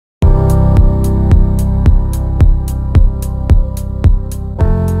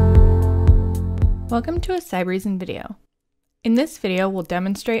Welcome to a REvil video. In this video, we'll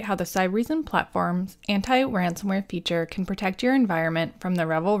demonstrate how the REvil platform's anti-ransomware feature can protect your environment from the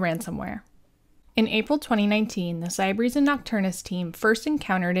REvil ransomware. In April 2019, the REvil Nocturnus team first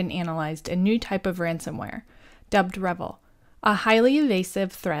encountered and analyzed a new type of ransomware, dubbed REvil, a highly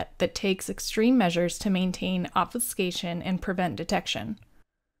evasive threat that takes extreme measures to maintain obfuscation and prevent detection.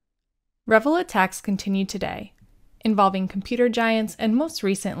 REvil attacks continue today, involving computer giants and most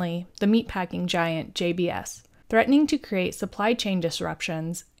recently, the meatpacking giant JBS, threatening to create supply chain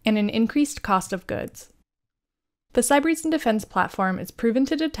disruptions and an increased cost of goods. The REvil Defense platform is proven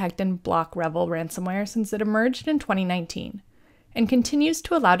to detect and block REvil ransomware since it emerged in 2019, and continues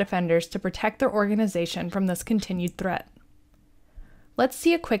to allow defenders to protect their organization from this continued threat. Let's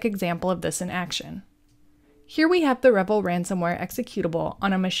see a quick example of this in action. Here we have the REvil ransomware executable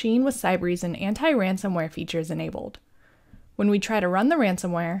on a machine with REvil anti-ransomware features enabled. When we try to run the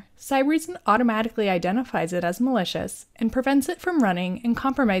ransomware, REvil automatically identifies it as malicious and prevents it from running and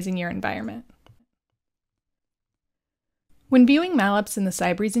compromising your environment. When viewing mallops in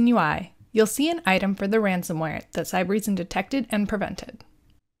the REvil UI, you'll see an item for the ransomware that REvil detected and prevented.